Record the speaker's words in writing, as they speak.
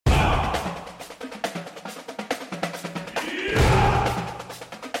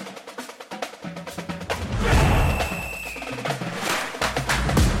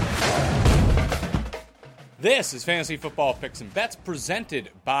This is Fantasy Football Picks and Bets presented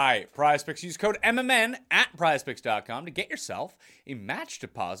by PrizePicks. Use code MMN at PrizePicks.com to get yourself a match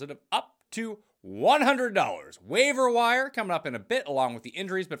deposit of up to $100. Waiver wire coming up in a bit along with the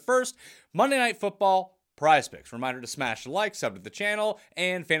injuries. But first, Monday Night Football, PrizePicks. Reminder to smash the like, sub to the channel,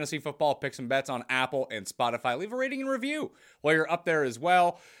 and Fantasy Football Picks and Bets on Apple and Spotify. Leave a rating and review while you're up there as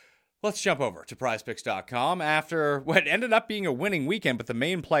well. Let's jump over to prizepicks.com after what ended up being a winning weekend, but the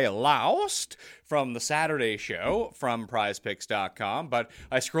main play lost from the Saturday show from prizepicks.com. But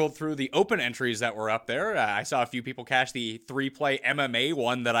I scrolled through the open entries that were up there. I saw a few people cash the 3-play MMA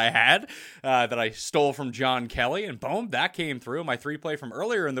one that I had that I stole from John Kelly, and boom, that came through. My 3-play from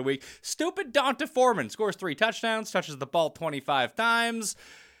earlier in the week. Stupid Donta Foreman scores 3 touchdowns, touches the ball 25 times,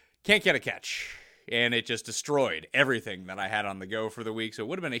 can't get a catch. And it just destroyed everything that I had on the go for the week. So it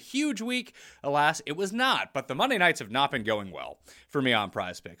would have been a huge week. Alas, it was not. But the Monday nights have not been going well for me on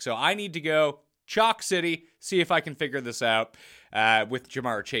PrizePicks. So I need to go Chalk City, see if I can figure this out. With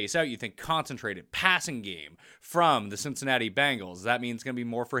Ja'Marr Chase out, you think concentrated passing game from the Cincinnati Bengals. Does that mean it's going to be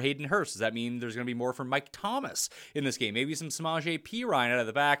more for Hayden Hurst? Does that mean there's going to be more for Mike Thomas in this game? Maybe some Samaje Perine out of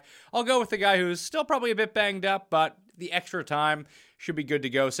the back. I'll go with the guy who's still probably a bit banged up, but the extra time should be good to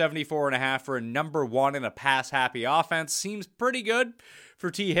go. 74.5 for a number one in a pass-happy offense. Seems pretty good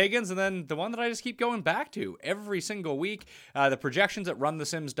for T. Higgins. And then the one that I just keep going back to every single week. The projections at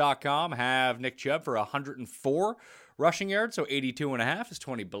runthesims.com have Nick Chubb for 104 rushing yards. So 82.5 is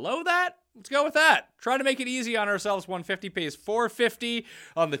 20 below that. Let's go with that. Try to make it easy on ourselves. 150 pays 450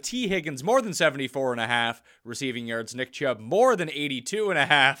 on the T. Higgins, more than 74.5 receiving yards. Nick Chubb, more than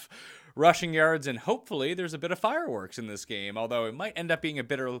 82.5 rushing yards, and hopefully there's a bit of fireworks in this game, although it might end up being a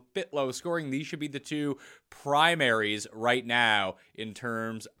bit low scoring. These should be the two primaries right now in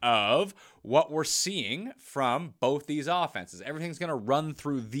terms of what we're seeing from both these offenses. Everything's going to run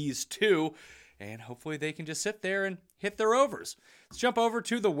through these two, and hopefully they can just sit there and hit their overs. Let's jump over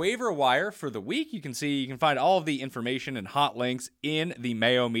to the waiver wire for the week. You can find all of the information and hot links in the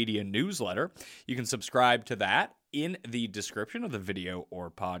Mayo Media newsletter. You can subscribe to that in the description of the video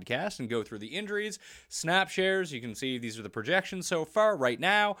or podcast and go through the injuries, snap shares. You can see these are the projections so far right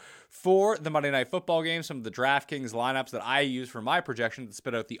now for the Monday Night Football game. Some of the DraftKings lineups that I use for my projection to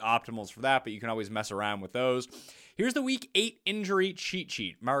spit out the optimals for that, but you can always mess around with those. Here's the Week 8 injury cheat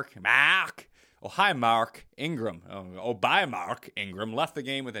sheet. Mark Ingram. Bye, Mark Ingram. Left the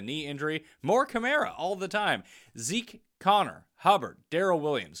game with a knee injury. More Kamara all the time. Zeke, Connor, Hubbard, Darrell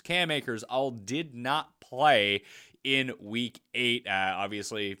Williams, Cam Akers all did not play in Week 8.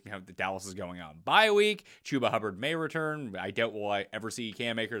 Obviously, the Dallas is going on bye week. Chuba Hubbard may return. I doubt will I ever see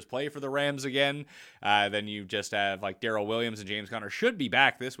Cam Akers play for the Rams again. Then you just have Darrell Williams and James Conner should be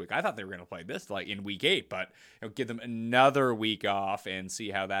back this week. I thought they were going to play this in Week 8, but give them another week off and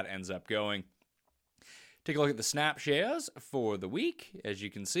see how that ends up going. Take a look at the snap shares for the week. As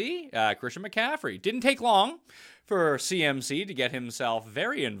you can see, Christian McCaffrey. Didn't take long for CMC to get himself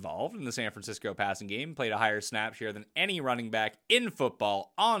very involved in the San Francisco passing game. Played a higher snap share than any running back in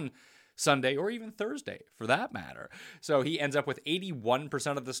football on Sunday or even Thursday for that matter. So he ends up with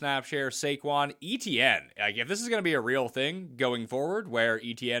 81% of the snap share. Saquon, ETN. If this is going to be a real thing going forward where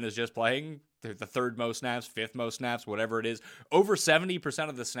ETN is just playing the third most snaps, fifth most snaps, whatever it is, over 70%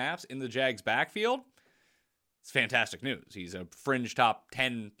 of the snaps in the Jags backfield, it's fantastic news. He's a fringe top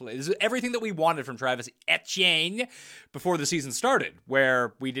 10. This is everything that we wanted from Travis Etienne before the season started,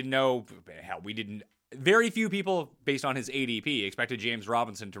 where we didn't know, very few people, based on his ADP, expected James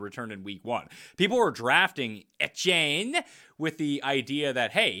Robinson to return in Week 1. People were drafting Etienne with the idea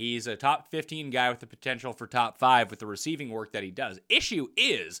that, hey, he's a top 15 guy with the potential for top 5 with the receiving work that he does. Issue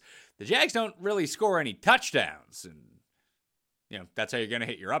is, the Jags don't really score any touchdowns, and that's how you're going to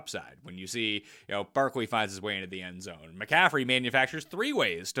hit your upside. When you see, Barkley finds his way into the end zone. McCaffrey manufactures 3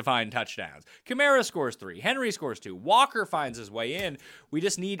 ways to find touchdowns. Kamara scores 3. Henry scores 2. Walker finds his way in. We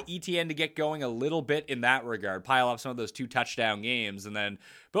just need ETN to get going a little bit in that regard. Pile up some of those 2 touchdown games, and then,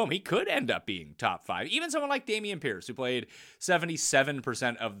 boom, he could end up being top 5. Even someone like Dameon Pierce, who played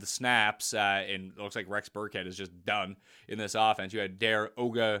 77% of the snaps, and it looks like Rex Burkhead is just done in this offense. You had Dare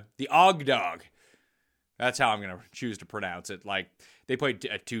Oga, the Og Dog. That's how I'm going to choose to pronounce it. They played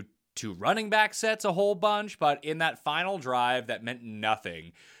two running back sets a whole bunch, but in that final drive that meant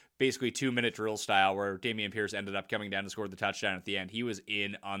nothing, basically 2-minute drill style where Dameon Pierce ended up coming down to score the touchdown at the end. He was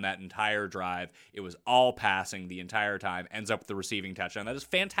in on that entire drive. It was all passing the entire time, ends up with the receiving touchdown. That is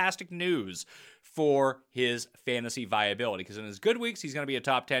fantastic news for his fantasy viability, because in his good weeks, he's going to be a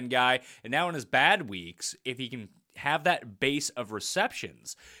top 10 guy. And now in his bad weeks, if he can have that base of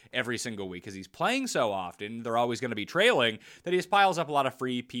receptions every single week because he's playing so often. They're always going to be trailing that he just piles up a lot of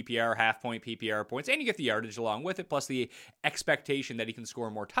free PPR, half-point PPR points, and you get the yardage along with it, plus the expectation that he can score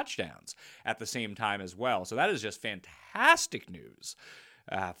more touchdowns at the same time as well. So that is just fantastic news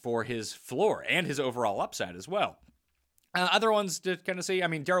for his floor and his overall upside as well. Other ones to kind of see, I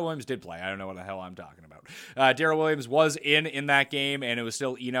mean, Darrell Williams did play. I don't know what the hell I'm talking about. Darrell Williams was in that game, and it was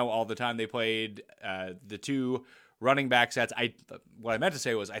still Eno all the time. They played the two running back sets. What I meant to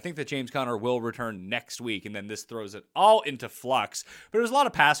say was I think that James Conner will return next week, and then this throws it all into flux. But there was a lot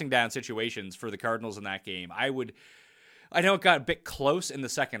of passing down situations for the Cardinals in that game. I know it got a bit close in the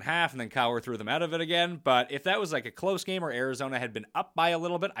second half, and then Cowher threw them out of it again, but if that was like a close game or Arizona had been up by a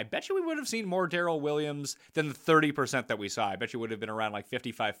little bit, I bet you we would have seen more Darrell Williams than the 30% that we saw. I bet you would have been around like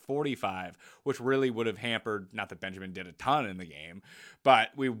 55-45, which really would have hampered, not that Benjamin did a ton in the game, but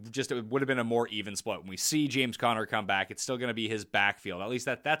it would have been a more even split. When we see James Conner come back, it's still going to be his backfield. At least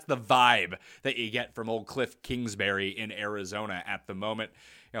that's the vibe that you get from old Cliff Kingsbury in Arizona at the moment.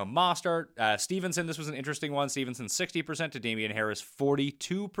 Mostert, Stevenson, this was an interesting one. Stevenson 60% to Damian Harris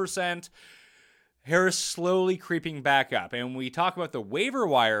 42%. Harris slowly creeping back up. And when we talk about the waiver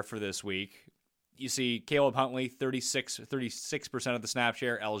wire for this week, you see Caleb Huntley 36% of the snap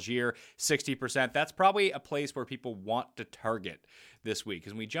share, Algier 60%. That's probably a place where people want to target this week.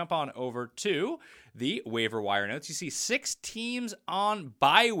 As we jump on over to the waiver wire notes, you see 6 teams on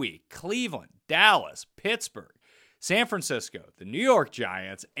bye week: Cleveland, Dallas, Pittsburgh, San Francisco, the New York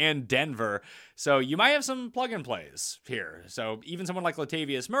Giants, and Denver. So you might have some plug-and-plays here. So even someone like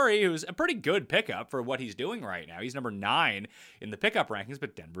Latavius Murray, who's a pretty good pickup for what he's doing right now. He's number 9 in the pickup rankings,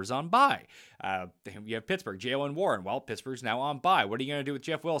 but Denver's on bye. You have Pittsburgh, Jaylen Warren. Well, Pittsburgh's now on bye. What are you going to do with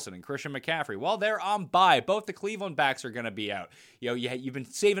Jeff Wilson and Christian McCaffrey? Well, they're on bye. Both the Cleveland backs are going to be out. You've been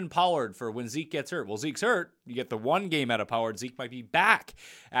saving Pollard for when Zeke gets hurt. Well, Zeke's hurt. You get the one game out of Pollard. Zeke might be back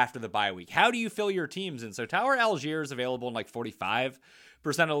after the bye week. How do you fill your teams? And so Tyler Algier is available in like 45%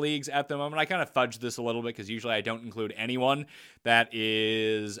 of leagues at the moment. I kind of fudged this a little bit because usually I don't include anyone that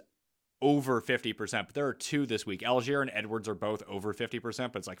is over 50%, but there are 2 this week. Algier and Edwards are both over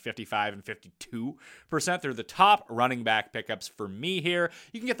 50%, but it's like 55 and 52%. They're the top running back pickups for me here.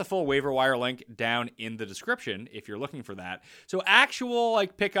 You can get the full waiver wire link down in the description if you're looking for that. So actual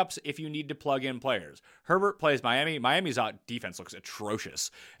like pickups if you need to plug in players. Herbert plays Miami. Miami's defense looks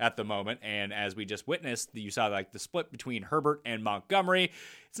atrocious at the moment, and as we just witnessed, you saw like the split between Herbert and Montgomery.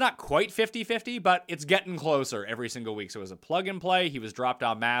 It's not quite 50-50, but it's getting closer every single week. So it was a plug and play. He was dropped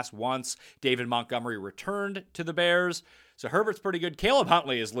en masse once David Montgomery returned to the Bears. So Herbert's pretty good. Caleb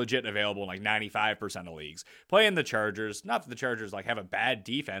Huntley is legit available in like 95% of leagues. Playing the Chargers. Not that the Chargers like have a bad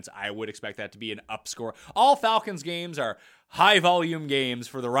defense. I would expect that to be an up score. All Falcons games are high volume games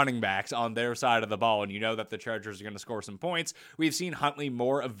for the running backs on their side of the ball, and you know that the Chargers are going to score some points. We've seen Huntley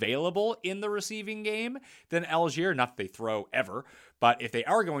more available in the receiving game than Algier. Not that they throw ever, but if they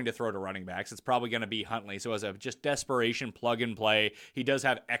are going to throw to running backs, it's probably going to be Huntley. So as a just desperation plug and play, he does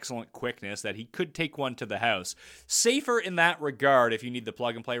have excellent quickness that he could take one to the house. Safer in that regard if you need the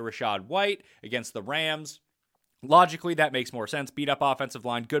plug and play. Rachaad White against the Rams. Logically, that makes more sense. Beat up offensive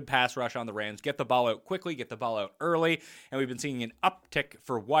line, good pass rush on the Rams, get the ball out quickly, get the ball out early, and we've been seeing an uptick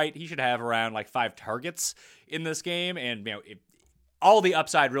for White. He should have around like 5 targets in this game, and all the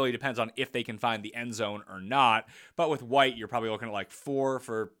upside really depends on if they can find the end zone or not. But with White, you're probably looking at like 4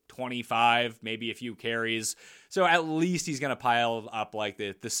 for 25, maybe a few carries. So at least he's going to pile up like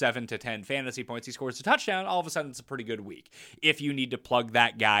the 7 to 10 fantasy points. He scores a touchdown. All of a sudden, it's a pretty good week. If you need to plug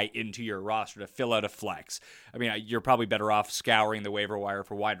that guy into your roster to fill out a flex, I mean, you're probably better off scouring the waiver wire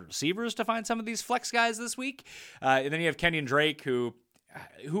for wide receivers to find some of these flex guys this week. And then you have Kenyon Drake, who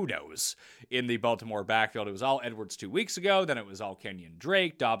knows in the Baltimore backfield. It was all Edwards 2 weeks ago. Then it was all Kenyon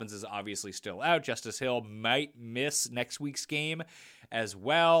Drake. Dobbins is obviously still out. Justice Hill might miss next week's game as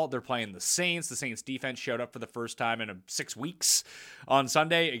well. They're playing the Saints. The Saints defense showed up for the first time in 6 weeks on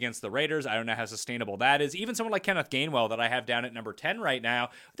Sunday against the Raiders. I don't know how sustainable that is. Even someone like Kenneth Gainwell that I have down at number 10 right now,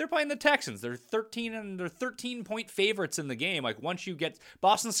 they're playing the Texans. They're 13-point favorites in the game. Like once you get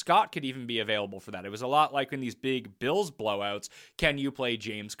Boston Scott could even be available for that. It was a lot like in these big Bills blowouts. Can you play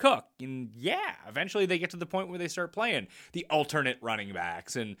James Cook? And yeah, eventually they get to the point where they start playing the alternate running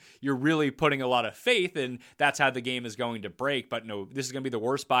backs, and you're really putting a lot of faith, and that's how the game is going to break. But no, this is going to be the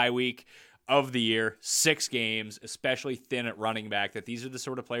worst bye week of the year. 6 games, especially thin at running back, that these are the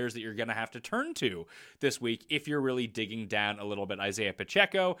sort of players that you're going to have to turn to this week if you're really digging down a little bit. Isaiah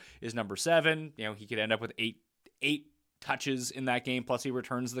Pacheco is number 7. He could end up with 8 touches in that game, plus he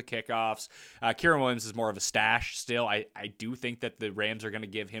returns the kickoffs. Kieran Williams is more of a stash still. I do think that the Rams are going to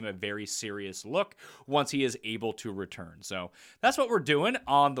give him a very serious look once he is able to return. So that's what we're doing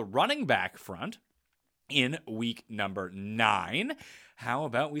on the running back front in week number 9. How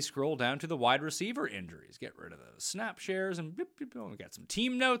about we scroll down to the wide receiver injuries? Get rid of those snap shares and we got some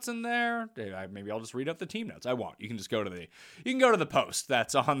team notes in there. Maybe I'll just read up the team notes. I won't. You can just go to the post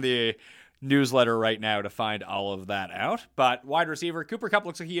that's on the newsletter right now to find all of that out. But wide receiver Cooper Kupp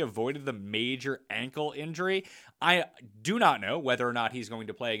looks like he avoided the major ankle injury. I do not know whether or not he's going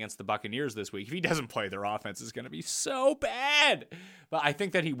to play against the Buccaneers this week. If he doesn't play, their offense is going to be so bad. But I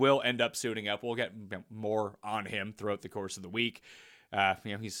think that he will end up suiting up. We'll get more on him throughout the course of the week.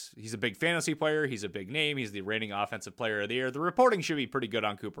 He's a big fantasy player. He's a big name. He's the reigning offensive player of the year. The reporting should be pretty good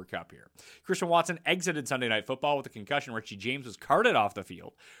on Cooper Kupp here. Christian Watson exited Sunday Night Football with a concussion. Richie James was carted off the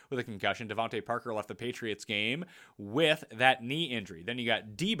field with a concussion. Devontae Parker left the Patriots game with that knee injury. Then you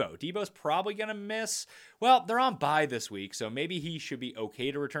got Debo. Debo's probably going to miss. Well, they're on bye this week, so maybe he should be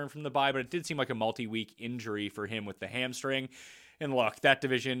okay to return from the bye, but it did seem like a multi-week injury for him with the hamstring. And look, that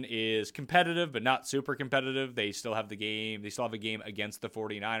division is competitive, but not super competitive. They still have the game. They still have a game against the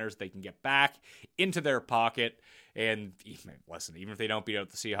 49ers. They can get back into their pocket. And listen, even if they don't beat out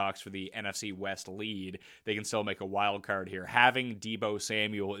the Seahawks for the NFC West lead, they can still make a wild card here. Having Deebo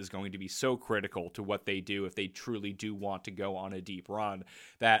Samuel is going to be so critical to what they do if they truly do want to go on a deep run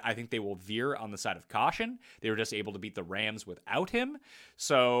that I think they will veer on the side of caution. They were just able to beat the Rams without him.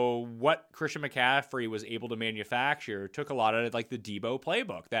 So what Christian McCaffrey was able to manufacture took a lot of like the Deebo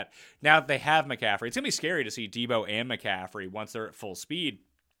playbook. That now that they have McCaffrey, it's going to be scary to see Deebo and McCaffrey once they're at full speed,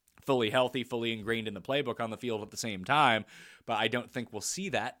 fully healthy, fully ingrained in the playbook on the field at the same time, but I don't think we'll see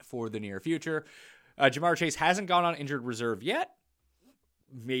that for the near future. Ja'Marr Chase hasn't gone on injured reserve yet.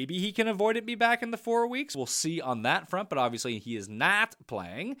 Maybe he can avoid it, be back in the 4 weeks. We'll see on that front, but obviously he is not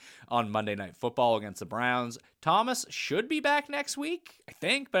playing on Monday Night Football against the Browns. Thomas should be back next week, I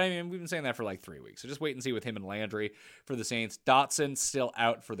think, but we've been saying that for like 3 weeks. So just wait and see with him and Landry for the Saints. Dotson still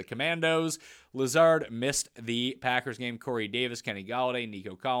out for the Commandos. Lazard missed the Packers game. Corey Davis, Kenny Golladay,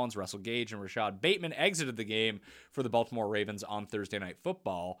 Nico Collins, Russell Gage, and Rashad Bateman exited the game for the Baltimore Ravens on Thursday Night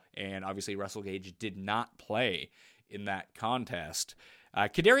Football, and obviously Russell Gage did not play in that contest.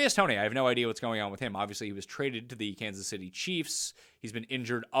 Kadarius Toney, I have no idea what's going on with him. Obviously, he was traded to the Kansas City Chiefs. He's been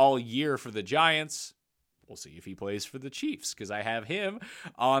injured all year for the Giants. We'll see if he plays for the Chiefs, because I have him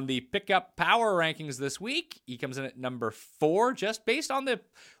on the pickup power rankings this week. He comes in at number 4, just based on the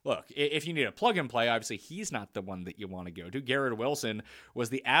look. If you need a plug and play, obviously he's not the one that you want to go to. Garrett Wilson was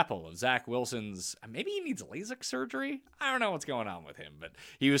the apple of Zach Wilson's. Maybe he needs LASIK surgery. I don't know what's going on with him, but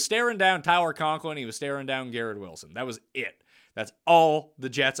he was staring down Tyler Conklin. He was staring down Garrett Wilson. That was it. That's all the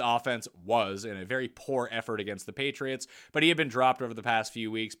Jets offense was, in a very poor effort against the Patriots. But he had been dropped over the past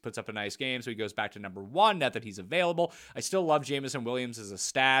few weeks, puts up a nice game, so he goes back to number 1, now that he's available. I still love Jameson Williams as a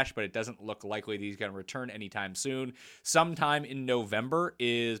stash, but it doesn't look likely that he's going to return anytime soon. Sometime in November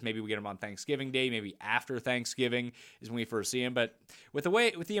is maybe we get him on Thanksgiving Day, maybe after Thanksgiving is when we first see him. But with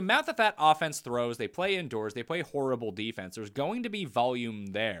the amount that offense throws, they play indoors, they play horrible defense. There's going to be volume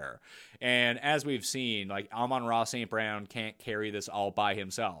there. And as we've seen, like Amon-Ra St. Brown can't carry this all by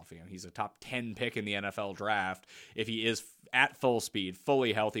himself. He's a top 10 pick in the NFL draft. If he is at full speed,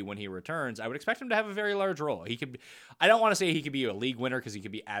 fully healthy when he returns, I would expect him to have a very large role. I don't want to say he could be a league winner, because he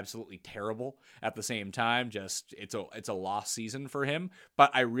could be absolutely terrible at the same time. Just it's a lost season for him.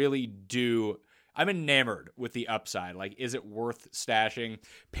 But I really do. I'm enamored with the upside. Like, is it worth stashing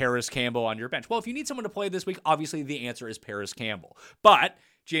Paris Campbell on your bench? Well, if you need someone to play this week, obviously the answer is Paris Campbell. But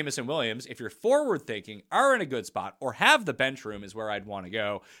Jameson Williams, if you're forward thinking, are in a good spot, or have the bench room, is where I'd want to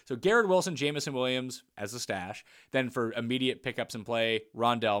go. So Garrett Wilson, Jameson Williams as a stash. Then for immediate pickups and play,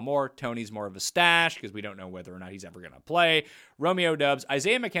 Rondell Moore. Tony's more of a stash, because we don't know whether or not he's ever going to play. Romeo Doubs.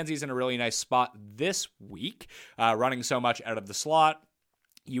 Isaiah McKenzie's in a really nice spot this week, running so much out of the slot.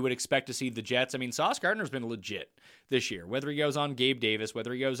 You would expect to see the Jets. Sauce Gardner's been legit this year. Whether he goes on Gabe Davis,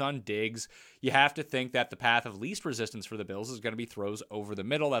 whether he goes on Diggs, you have to think that the path of least resistance for the Bills is going to be throws over the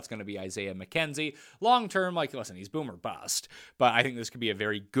middle. That's going to be Isaiah McKenzie. Long term, listen, he's boom or bust. But I think this could be a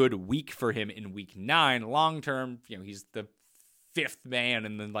very good week for him in week 9. Long term, he's the 5th man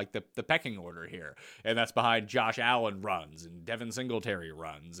in the pecking order here. And that's behind Josh Allen runs and Devin Singletary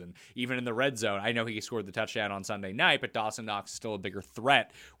runs. And even in the red zone, I know he scored the touchdown on Sunday night, but Dawson Knox is still a bigger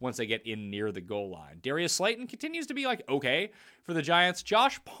threat once they get in near the goal line. Darius Slayton continues to be okay for the Giants.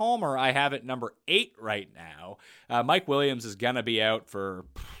 Josh Palmer, I have at number 8 right now. Mike Williams is going to be out for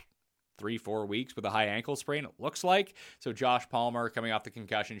 3-4 weeks with a high ankle sprain, it looks like. So Josh Palmer, coming off the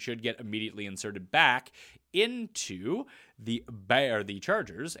concussion, should get immediately inserted back into the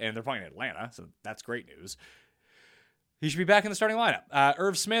Chargers, and they're playing Atlanta, so that's great news. He should be back in the starting lineup.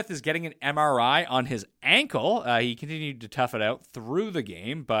 Irv Smith is getting an MRI on his ankle. He continued to tough it out through the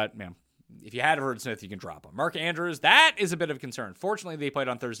game, but man, if you had Irv Smith, you can drop him. Mark Andrews, that is a bit of a concern. Fortunately, they played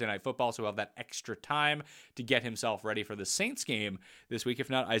on Thursday Night Football, so he'll have that extra time to get himself ready for the Saints game this week. If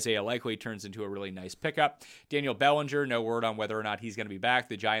not, Isaiah Likely turns into a really nice pickup. Daniel Bellinger, no word on whether or not he's going to be back.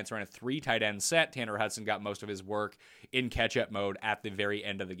 The Giants ran a 3 tight end set. Tanner Hudson got most of his work in catch-up mode at the very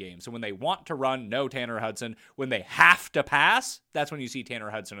end of the game. So when they want to run, no Tanner Hudson. When they have to pass, that's when you see Tanner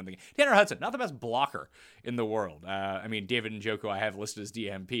Hudson in the game. Tanner Hudson, not the best blocker in the world. David Njoku I have listed as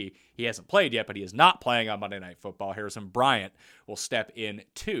DMP. He hasn't played yet, but he is not playing on Monday Night Football. Harrison Bryant will step in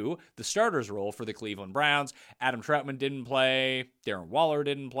to the starter's role for the Cleveland Browns. Adam Troutman didn't play. Darren Waller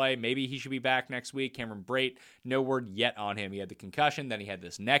didn't play. Maybe he should be back next week. Cameron Brate, no word yet on him. He had the concussion, then he had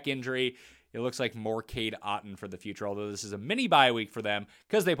this neck injury. It looks like more Cade Otton for the future, although this is a mini bye week for them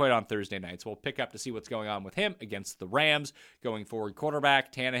because they played on Thursday night. So we'll pick up to see what's going on with him against the Rams. Going forward,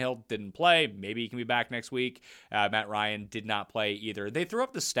 quarterback Tannehill didn't play. Maybe he can be back next week. Matt Ryan did not play either. They threw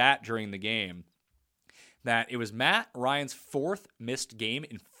up the stat during the game that it was Matt Ryan's 4th missed game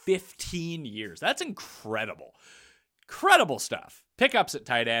in 15 years. That's incredible. Incredible stuff. Pickups at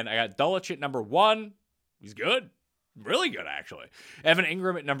tight end. I got Dulcich at number 1. He's good. Really good, actually. Evan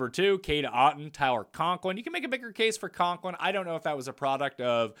Ingram at number 2, Cade Otton, Tyler Conklin. You can make a bigger case for Conklin. I don't know if that was a product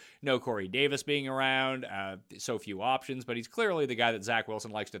of no Corey Davis being around, so few options, but he's clearly the guy that Zach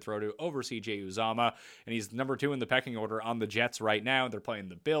Wilson likes to throw to over CJ Uzomah, and he's number 2 in the pecking order on the Jets right now. They're playing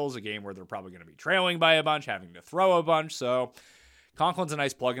the Bills, a game where they're probably going to be trailing by a bunch, having to throw a bunch, so Conklin's a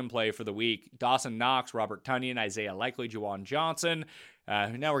nice plug-and-play for the week. Dawson Knox, Robert Tonyan, Isaiah Likely, Juwan Johnson.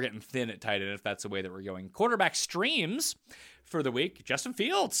 Now we're getting thin at tight end if that's the way that we're going. Quarterback streams for the week. Justin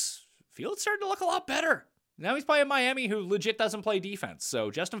Fields. Fields starting to look a lot better. Now he's playing Miami, who legit doesn't play defense. So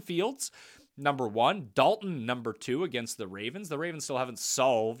Justin Fields, number 1. Dalton, number 2 against the Ravens. The Ravens still haven't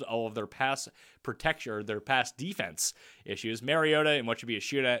solved all of their pass protection or their pass defense issues. Mariota in what should be a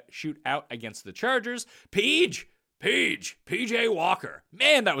shootout against the Chargers. PJ Walker.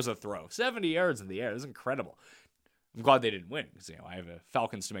 Man, that was a throw. 70 yards in the air. This is incredible. I'm glad they didn't win because I have a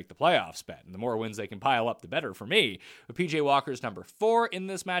Falcons to make the playoffs bet, and the more wins they can pile up, the better for me. But PJ Walker's number 4 in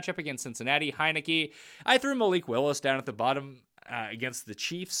this matchup against Cincinnati. Heineke. I threw Malik Willis down at the bottom against the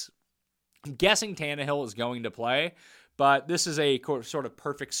Chiefs. I'm guessing Tannehill is going to play, but this is a sort of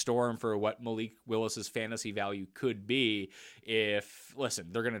perfect storm for what Malik Willis's fantasy value could be if, listen,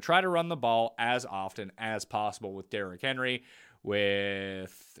 they're going to try to run the ball as often as possible with Derrick Henry,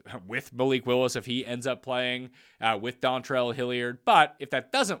 with Malik Willis if he ends up playing, with Dontrell Hilliard. But if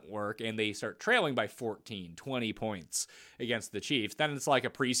that doesn't work and they start trailing by 14, 20 points against the Chiefs, then it's like a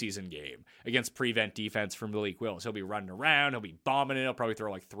preseason game against prevent defense from Malik Willis. He'll be running around, he'll be bombing it, he'll probably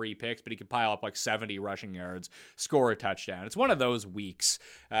throw like 3 picks, but he can pile up like 70 rushing yards, score a touchdown. It's one of those weeks.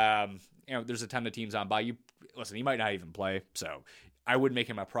 There's a ton of teams on bye. Listen, he might not even play, so I would make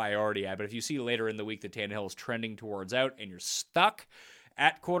him a priority ad, but if you see later in the week that Tannehill is trending towards out and you're stuck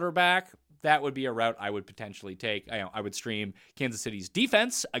at quarterback, that would be a route I would potentially take. I would stream Kansas City's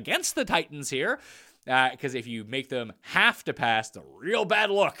defense against the Titans here, because if you make them have to pass, it's a real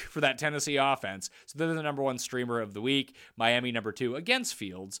bad look for that Tennessee offense. So they're the number 1 streamer of the week. Miami number 2 against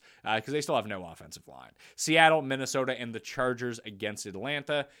Fields, because they still have no offensive line. Seattle, Minnesota, and the Chargers against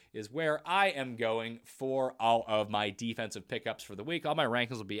Atlanta is where I am going for all of my defensive pickups for the week. All my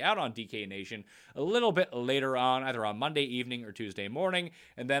rankings will be out on DK Nation a little bit later on, either on Monday evening or Tuesday morning,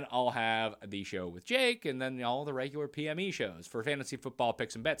 and then I'll have the show with Jake, and then all the regular PME shows for fantasy football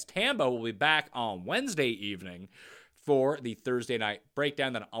picks and bets. Tambo will be back on Wednesday evening for the Thursday night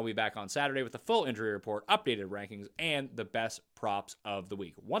breakdown. Then I'll be back on Saturday with the full injury report, updated rankings, and the best props of the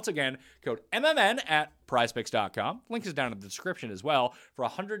week. Once again, code MMN at prizepicks.com. Link is down in the description as well for a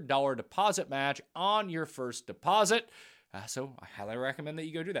 $100 deposit match on your first deposit. So I highly recommend that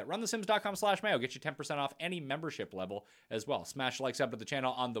you go do that. RunTheSims.com/Mayo. Get you 10% off any membership level as well. Smash the like, sub to the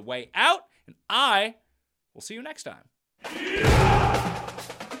channel on the way out, and I will see you next time.